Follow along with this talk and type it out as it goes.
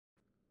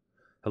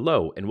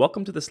Hello, and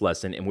welcome to this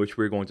lesson in which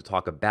we're going to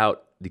talk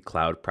about the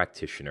Cloud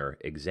Practitioner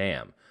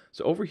exam.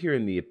 So over here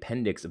in the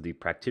appendix of the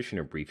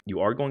Practitioner brief, you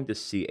are going to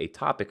see a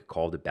topic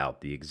called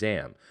About the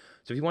Exam.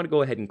 So if you want to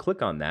go ahead and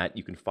click on that,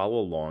 you can follow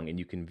along and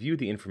you can view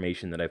the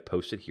information that I've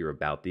posted here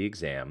about the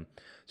exam.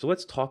 So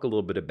let's talk a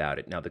little bit about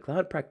it. Now, the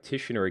Cloud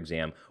Practitioner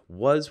exam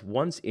was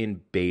once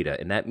in beta,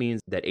 and that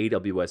means that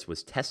AWS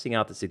was testing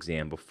out this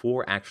exam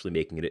before actually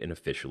making it an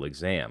official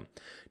exam.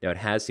 Now, it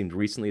has seemed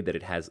recently that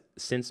it has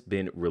since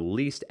been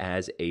released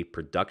as a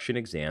production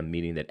exam,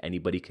 meaning that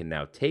anybody can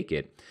now take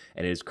it,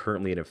 and it is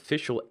currently an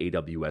official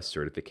AWS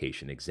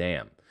certification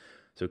exam.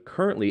 So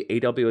currently,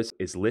 AWS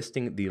is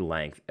listing the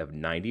length of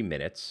 90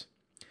 minutes.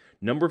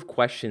 Number of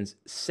questions,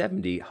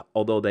 70,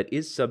 although that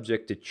is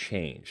subject to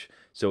change.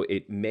 So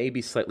it may be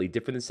slightly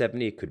different than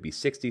 70. It could be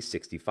 60,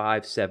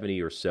 65,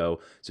 70 or so.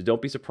 So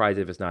don't be surprised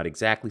if it's not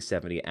exactly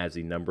 70, as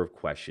the number of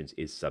questions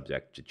is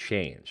subject to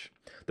change.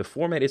 The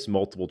format is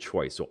multiple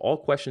choice. So all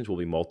questions will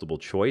be multiple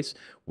choice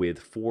with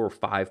 4 or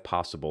 5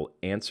 possible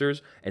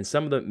answers. And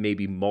some of them may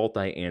be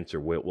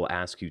multi-answer, where it will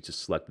ask you to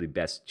select the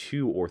best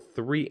 2 or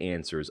 3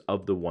 answers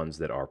of the ones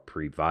that are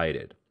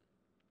provided.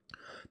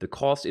 The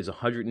cost is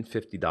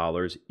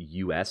 $150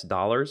 US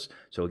dollars.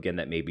 So again,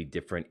 that may be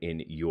different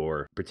in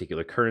your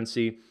particular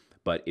currency,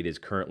 but it is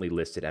currently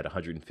listed at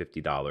 $150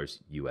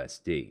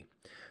 USD.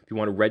 If you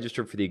want to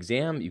register for the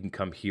exam, you can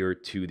come here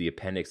to the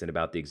appendix and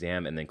about the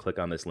exam and then click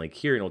on this link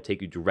here, and it'll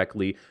take you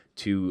directly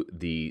to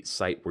the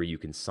site where you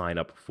can sign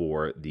up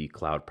for the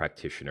Cloud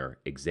Practitioner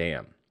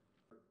exam.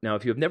 Now,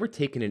 if you have never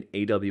taken an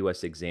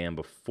AWS exam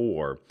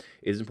before,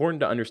 it is important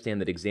to understand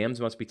that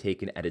exams must be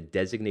taken at a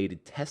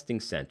designated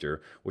testing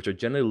center, which are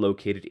generally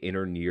located in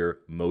or near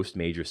most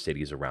major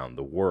cities around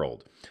the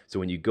world. So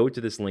when you go to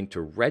this link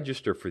to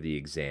register for the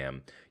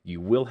exam, you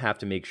will have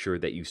to make sure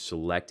that you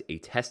select a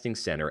testing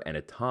center and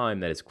a time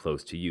that is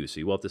close to you. So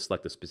you will have to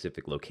select a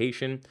specific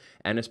location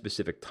and a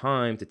specific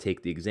time to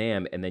take the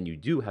exam, and then you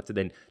do have to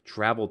then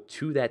travel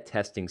to that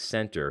testing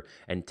center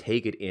and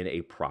take it in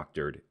a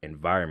proctored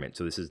environment.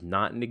 So this is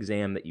not an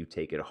exam that you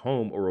take at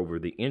home or over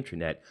the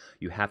internet.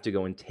 You have to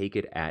go and take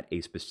it at a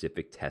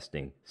specific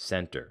testing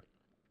center.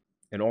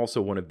 And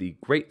also, one of the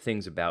great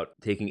things about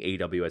taking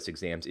AWS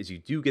exams is you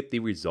do get the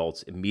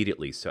results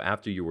immediately. So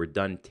after you were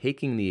done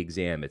taking the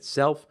exam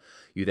itself,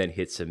 you then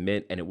hit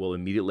submit, and it will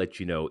immediately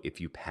let you know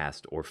if you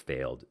passed or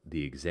failed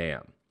the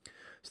exam.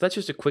 So that's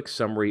just a quick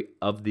summary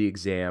of the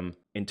exam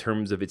in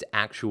terms of its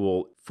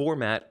actual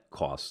format,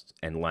 cost,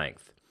 and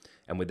length.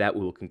 And with that,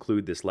 we will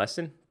conclude this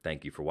lesson.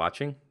 Thank you for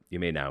watching. You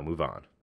may now move on.